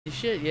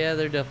Shit, yeah,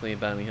 they're definitely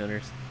bounty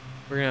hunters.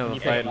 We're gonna have a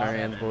fight in our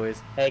hands,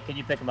 boys. Hey, can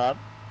you pick them up,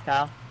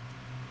 Kyle?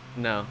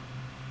 No.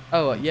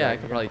 Oh, yeah, I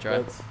could probably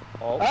try.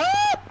 Oh.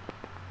 Ah!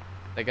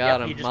 They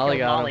got him. Molly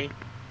got him.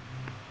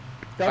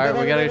 Alright,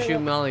 we gotta shoot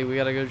Molly. We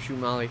gotta go shoot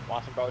Molly.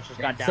 Watson Bros just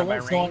got down by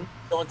rain.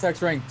 Someone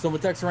text rain. Someone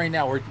text rain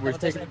now. We're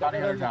taking the bounty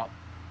hunters out.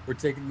 We're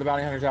taking the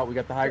bounty hunters out. We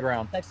got the high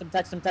ground. Text him,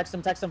 text him, text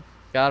him, text him.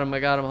 Got him, I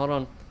got him. Hold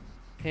on.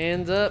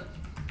 Hands up.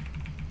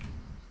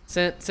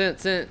 Sent.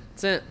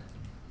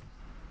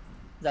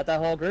 Is that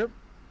whole group?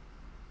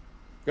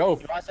 Go.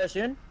 You want to start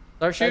shooting?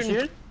 Start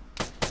shooting.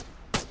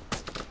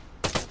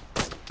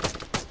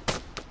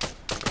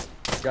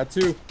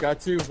 Got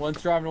two. One's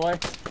driving away.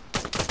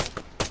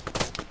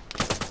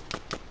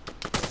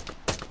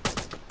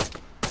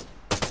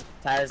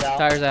 Tires out.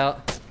 Tires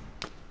out.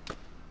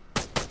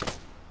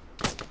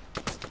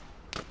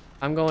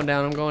 I'm going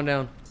down.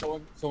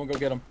 Someone go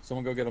get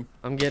him.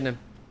 I'm getting him.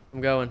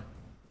 I'm going.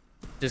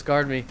 Just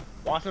guard me.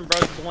 Watson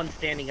Bros is the one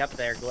standing up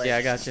there, Glitch. Yeah,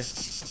 I got you.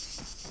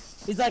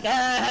 He's like,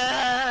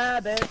 ah,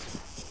 bitch.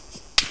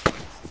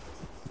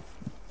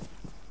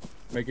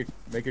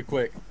 Make it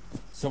quick.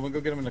 Someone go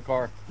get him in the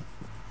car.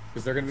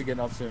 Because they're going to be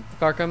getting up soon.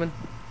 Car coming.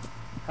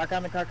 Car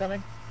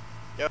coming.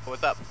 Yo,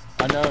 what's up?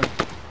 Unknown.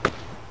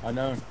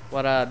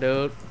 What up,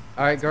 dude?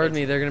 Alright, guard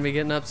me. They're gonna be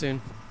getting up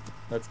soon.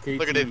 That's KT.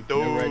 Look at this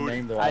No dude. red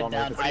name though. I don't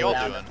know if What are it's y'all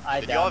down- doing? I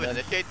Did y'all downed them.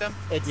 initiate them?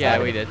 It's Yeah,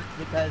 not we did.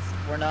 Because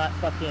we're not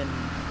Okay.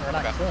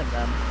 killing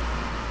them.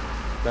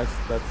 That's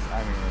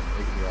I mean it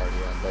could be already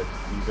in, but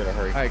you better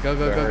hurry. Alright, go.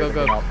 Go.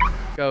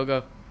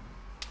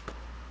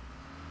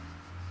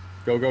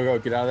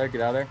 Get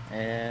out of there.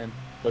 And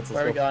let's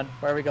Where are we go. going?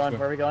 Where are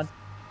we going?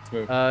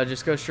 Let's move.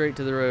 Just go straight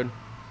to the road.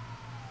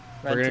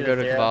 Run We're gonna go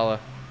to Athera. Kavala.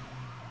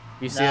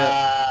 You see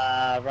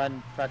that?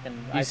 Run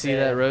fucking. You see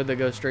that road that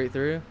goes straight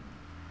through?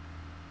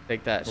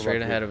 Take that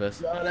straight ahead of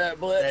us. Shot at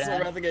Blitz.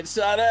 We're about to get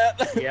shot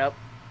at. Yep.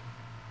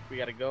 We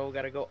gotta go.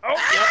 Oh,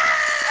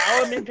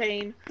 yep. I'm in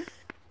pain.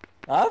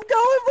 I'm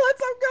going,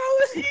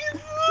 Blitz.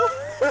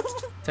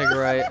 Take a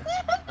right.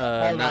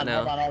 Not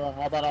now.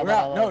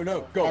 Hold on.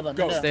 No.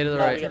 Go. Stay to the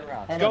right.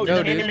 Go,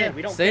 Go, dude. dude.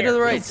 We don't Stay to care. the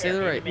We right. don't Stay to the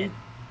care. right. Take him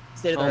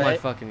Stay to the Oh my right.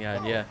 fucking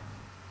god, yeah.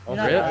 You're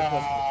Okay.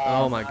 not-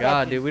 Oh my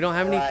god, dude. We don't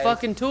have any Christ.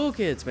 fucking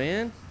toolkits,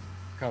 man.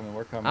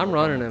 We're coming. I'm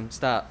running him.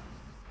 Stop.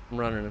 I'm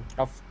running him.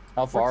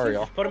 How far are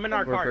y'all? Put him in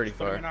our We're car. pretty Just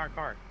put him far. in our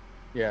car.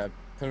 Yeah,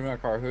 put him in our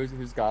car. Who's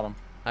got him?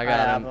 I I got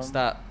have him. him.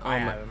 Stop. Oh I my.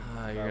 have him.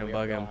 You're Oh, gonna we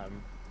bug have him.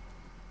 him.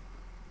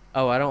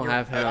 Oh, I don't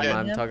have him. okay.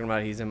 I'm talking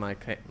about he's in my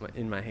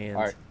hands.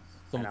 All right.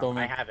 Someone throw him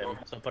I in. have him.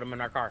 So put him in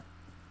our car.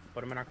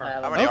 Put him in our I car.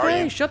 have How him. many are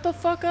Okay, you? shut the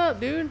fuck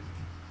up, dude.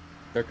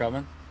 They're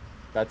coming.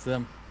 That's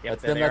them. Yep,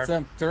 That's there them. they That's are.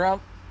 them. Turn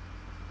around.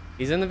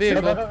 He's in the Go.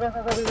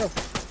 vehicle.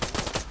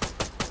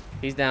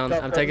 He's down. Go,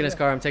 I'm go, taking go.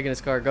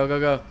 his car.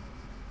 Go.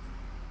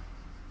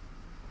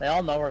 They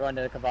all know we're going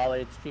to the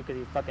Cavalli HQ because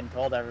he fucking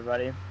told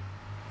everybody.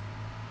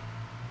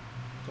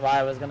 That's why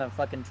I was gonna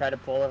fucking try to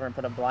pull over and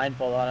put a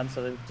blindfold on him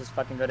so they just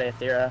fucking go to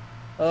Athera.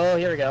 Oh,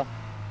 here we go.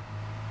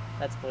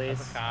 That's police.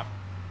 That's a cop.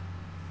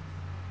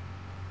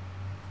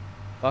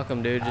 Fuck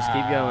him, dude. Just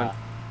keep going.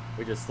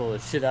 We just stole the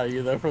shit out of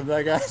you though from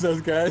that guy.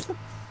 Those guys.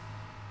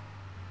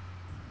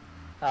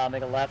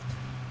 Make a left.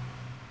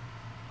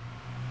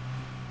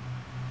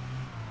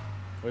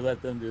 We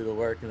let them do the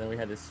work, and then we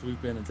had to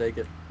swoop in and take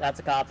it. That's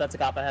a cop. That's a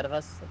cop ahead of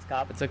us. That's a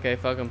cop. It's okay.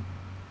 Fuck him.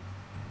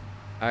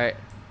 All right.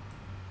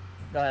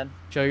 Go ahead.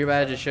 Show your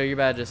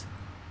badges.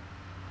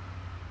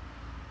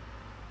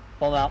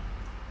 Pull him out.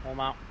 Pull him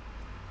out.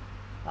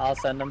 I'll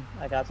send him.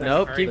 I got this.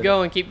 Nope. Keep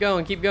going.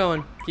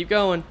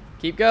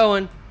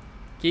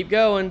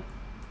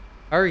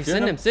 Hurry.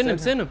 Send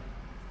him.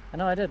 I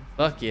know I did.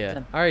 Fuck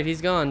yeah. All right.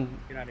 He's gone.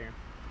 Get out of here.